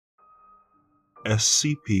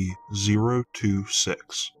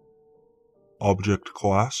SCP-026. Object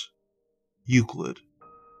Class: Euclid.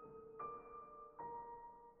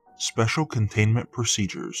 Special Containment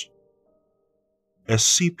Procedures.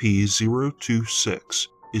 SCP-026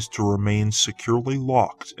 is to remain securely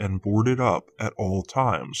locked and boarded up at all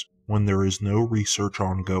times when there is no research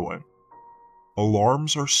ongoing.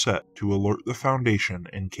 Alarms are set to alert the Foundation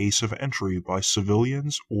in case of entry by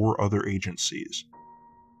civilians or other agencies.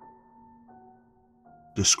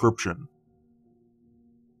 Description: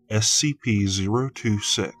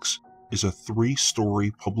 SCP-026 is a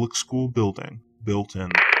 3-story public school building built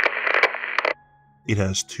in. It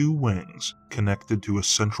has 2 wings connected to a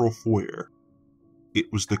central foyer.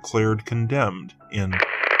 It was declared condemned in.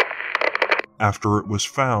 After it was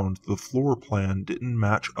found the floor plan didn't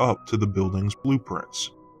match up to the building's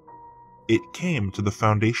blueprints. It came to the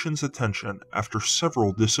Foundation's attention after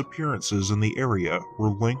several disappearances in the area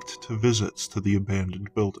were linked to visits to the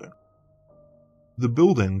abandoned building. The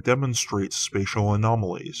building demonstrates spatial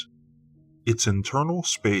anomalies. Its internal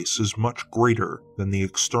space is much greater than the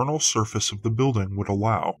external surface of the building would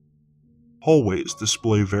allow. Hallways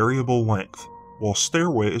display variable length, while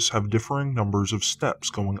stairways have differing numbers of steps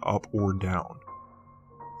going up or down.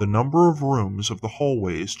 The number of rooms of the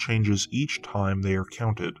hallways changes each time they are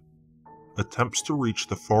counted. Attempts to reach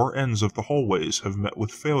the far ends of the hallways have met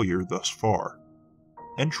with failure thus far.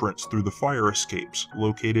 Entrance through the fire escapes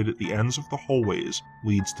located at the ends of the hallways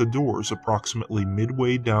leads to doors approximately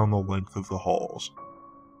midway down the length of the halls.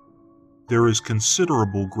 There is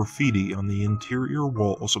considerable graffiti on the interior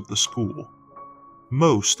walls of the school.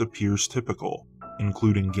 Most appears typical,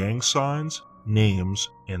 including gang signs, names,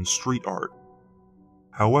 and street art.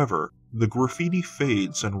 However, the graffiti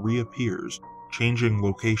fades and reappears, changing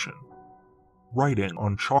location. Writing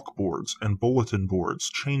on chalkboards and bulletin boards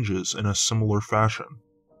changes in a similar fashion.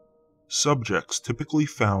 Subjects typically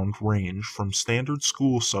found range from standard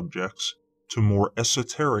school subjects to more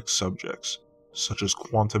esoteric subjects, such as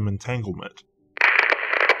quantum entanglement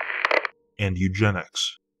and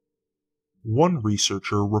eugenics. One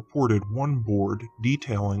researcher reported one board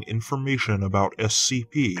detailing information about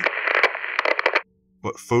SCP,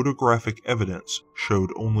 but photographic evidence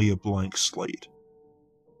showed only a blank slate.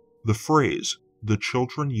 The phrase, "the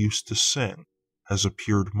children used to sing," has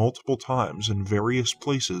appeared multiple times in various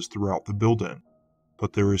places throughout the building,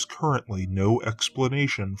 but there is currently no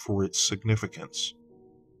explanation for its significance.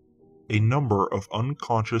 A number of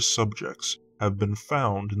unconscious subjects have been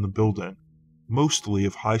found in the building, mostly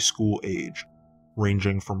of high school age,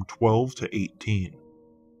 ranging from 12 to 18.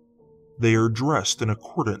 They are dressed in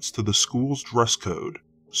accordance to the school's dress code,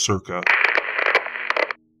 circa.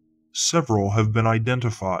 Several have been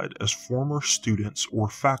identified as former students or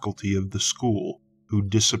faculty of the school who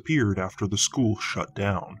disappeared after the school shut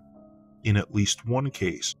down, in at least one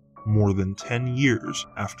case, more than 10 years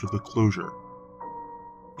after the closure.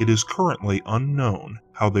 It is currently unknown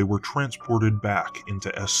how they were transported back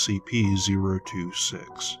into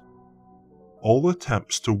SCP-026. All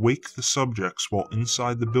attempts to wake the subjects while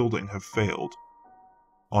inside the building have failed.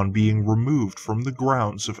 On being removed from the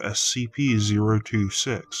grounds of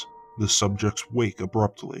SCP-026, the subjects wake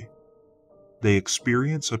abruptly. They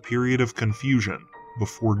experience a period of confusion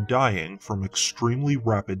before dying from extremely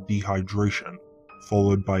rapid dehydration,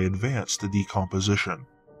 followed by advanced decomposition.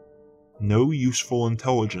 No useful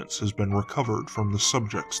intelligence has been recovered from the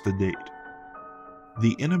subjects to date.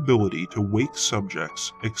 The inability to wake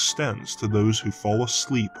subjects extends to those who fall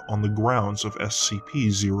asleep on the grounds of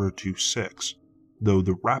SCP-026, though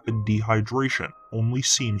the rapid dehydration only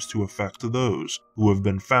seems to affect those who have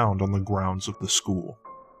been found on the grounds of the school.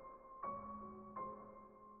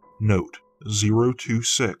 Note: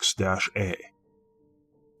 026-A.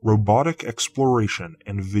 Robotic exploration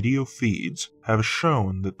and video feeds have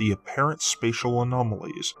shown that the apparent spatial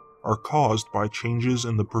anomalies are caused by changes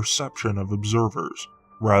in the perception of observers,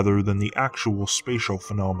 rather than the actual spatial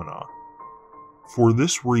phenomena. For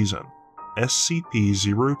this reason,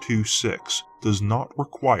 SCP-026 does not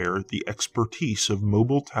require the expertise of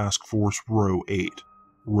Mobile Task Force Row 8,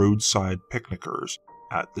 roadside picnickers,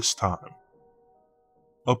 at this time.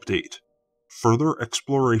 Update: further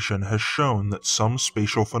exploration has shown that some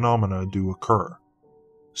spatial phenomena do occur.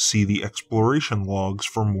 See the exploration logs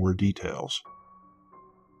for more details.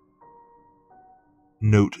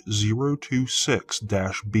 Note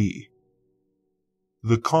 026-B.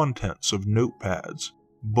 The contents of notepads,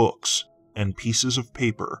 books, and pieces of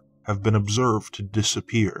paper have been observed to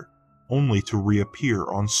disappear, only to reappear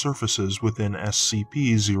on surfaces within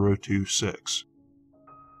SCP-026.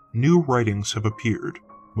 New writings have appeared,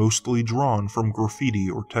 mostly drawn from graffiti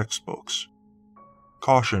or textbooks.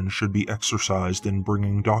 Caution should be exercised in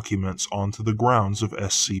bringing documents onto the grounds of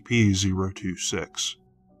SCP-026.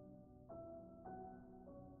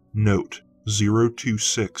 Note: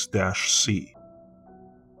 026-C.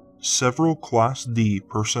 Several Class D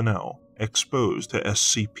personnel exposed to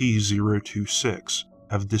SCP-026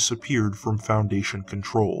 have disappeared from Foundation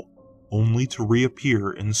control, only to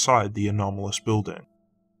reappear inside the anomalous building.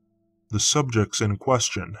 The subjects in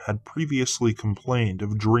question had previously complained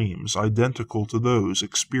of dreams identical to those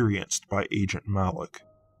experienced by Agent Malik.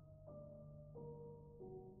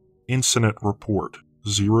 Incident Report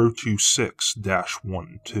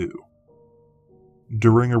 026-12.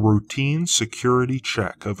 During a routine security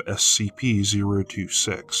check of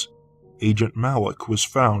SCP-026, Agent Malik was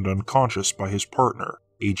found unconscious by his partner,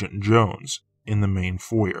 Agent Jones, in the main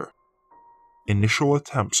foyer. Initial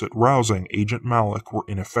attempts at rousing Agent Malik were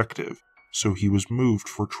ineffective, so he was moved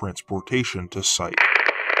for transportation to site.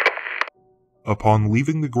 Upon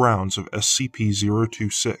leaving the grounds of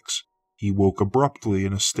SCP-026, he woke abruptly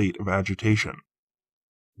in a state of agitation.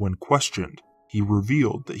 When questioned, he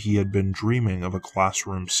revealed that he had been dreaming of a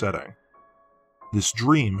classroom setting. This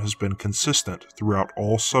dream has been consistent throughout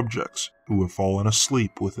all subjects who have fallen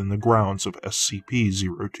asleep within the grounds of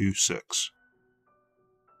SCP-026.